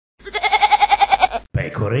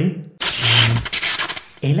Pecore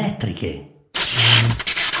elettriche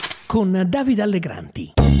con Davide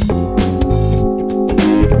Allegranti.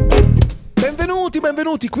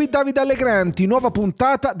 Benvenuti, qui Davide Allegranti, nuova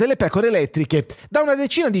puntata delle Pecore Elettriche. Da una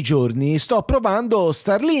decina di giorni sto provando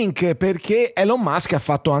Starlink perché Elon Musk ha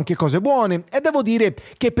fatto anche cose buone e devo dire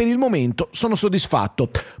che per il momento sono soddisfatto.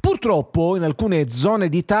 Purtroppo in alcune zone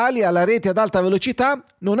d'Italia la rete ad alta velocità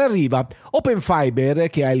non arriva. Open Fiber,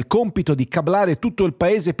 che ha il compito di cablare tutto il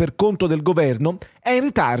paese per conto del governo, è in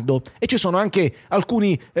ritardo e ci sono anche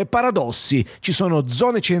alcuni paradossi. Ci sono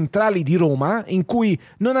zone centrali di Roma in cui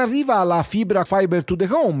non arriva la fibra fiber to the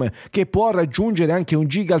home, che può raggiungere anche 1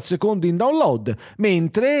 giga al secondo in download,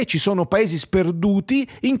 mentre ci sono paesi sperduti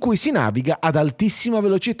in cui si naviga ad altissima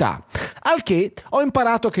velocità. Al che ho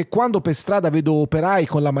imparato che quando per strada vedo operai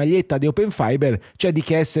con la maglietta di Open Fiber c'è di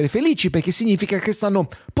che essere felici, perché significa che stanno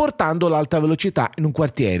portando l'alta velocità in un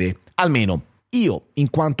quartiere. Almeno io, in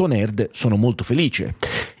quanto nerd, sono molto felice.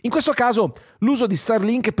 In questo caso l'uso di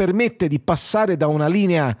Starlink permette di passare da una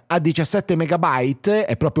linea a 17 megabyte,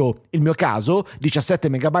 è proprio il mio caso, 17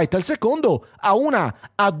 megabyte al secondo, a una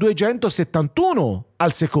a 271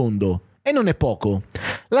 al secondo. E non è poco.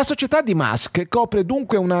 La società di Musk copre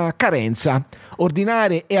dunque una carenza.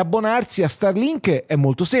 Ordinare e abbonarsi a Starlink è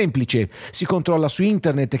molto semplice. Si controlla su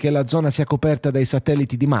internet che la zona sia coperta dai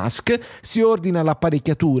satelliti di Musk, si ordina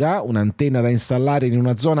l'apparecchiatura, un'antenna da installare in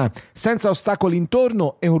una zona senza ostacoli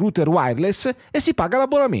intorno e un router wireless, e si paga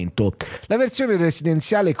l'abbonamento. La versione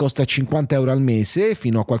residenziale costa 50 euro al mese,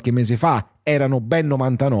 fino a qualche mese fa erano ben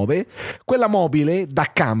 99, quella mobile da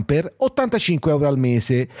camper 85 euro al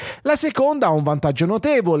mese. La seconda ha un vantaggio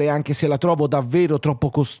notevole, anche se la trovo davvero troppo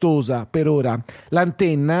costosa per ora.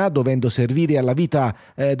 L'antenna, dovendo servire alla vita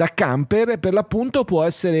da camper, per l'appunto può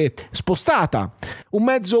essere spostata. Un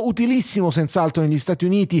mezzo utilissimo senz'altro negli Stati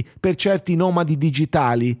Uniti per certi nomadi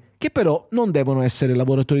digitali, che però non devono essere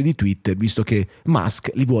lavoratori di Twitter, visto che Musk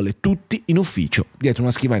li vuole tutti in ufficio dietro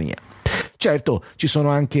una scrivania. Certo, ci sono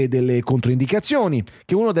anche delle controindicazioni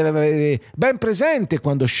che uno deve avere ben presente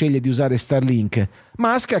quando sceglie di usare Starlink.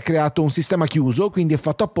 Musk ha creato un sistema chiuso, quindi è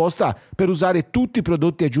fatto apposta per usare tutti i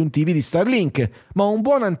prodotti aggiuntivi di Starlink, ma un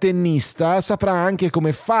buon antennista saprà anche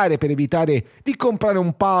come fare per evitare di comprare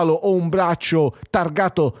un palo o un braccio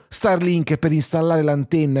targato Starlink per installare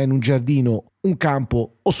l'antenna in un giardino, un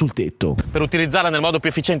campo o sul tetto. Per utilizzarla nel modo più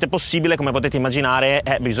efficiente possibile, come potete immaginare,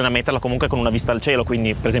 bisogna metterla comunque con una vista al cielo,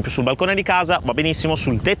 quindi per esempio sul balcone di casa va benissimo,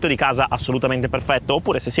 sul tetto di casa assolutamente perfetto,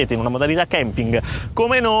 oppure se siete in una modalità camping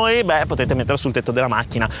come noi, potete metterla sul tetto della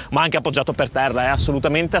macchina, ma anche appoggiato per terra, è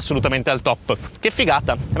assolutamente al top. Che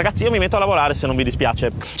figata! Ragazzi, io mi metto a lavorare se non vi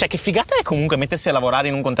dispiace. Cioè, che figata è comunque mettersi a lavorare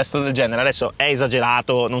in un contesto del genere. Adesso è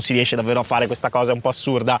esagerato, non si riesce davvero a fare questa cosa, è un po'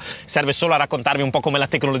 assurda, serve solo a raccontarvi un po' come la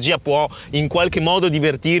tecnologia può in qualche modo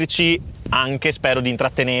divertirci, anche spero di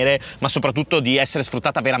intrattenere, ma soprattutto di essere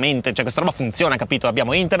sfruttata veramente. Cioè, questa roba funziona, capito?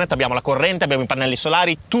 Abbiamo internet, abbiamo la corrente, abbiamo i pannelli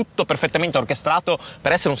solari, tutto perfettamente orchestrato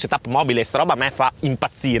per essere un setup mobile. Sta roba a me fa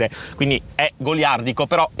impazzire, quindi è goliardico,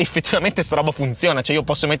 però effettivamente sta roba funziona. Cioè, io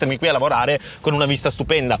posso mettermi qui a lavorare con una vista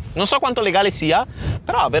stupenda. Non so quanto legale sia,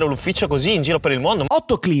 però avere un ufficio così in giro per il mondo.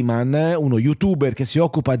 Otto Kliman, uno youtuber che si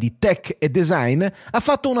occupa di tech e design, ha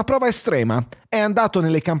fatto una prova estrema. È andato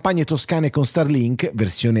nelle campagne toscane con Starlink,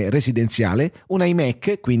 versione residenziale, un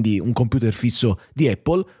iMac, quindi un computer fisso di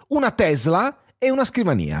Apple, una Tesla e una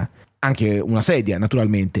scrivania. Anche una sedia,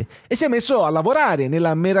 naturalmente, e si è messo a lavorare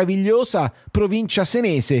nella meravigliosa provincia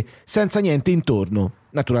senese senza niente intorno.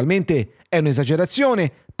 Naturalmente è un'esagerazione,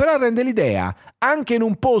 però rende l'idea. Anche in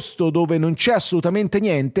un posto dove non c'è assolutamente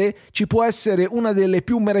niente, ci può essere una delle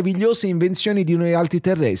più meravigliose invenzioni di noi altri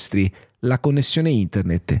terrestri, la connessione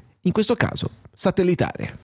internet, in questo caso satellitare.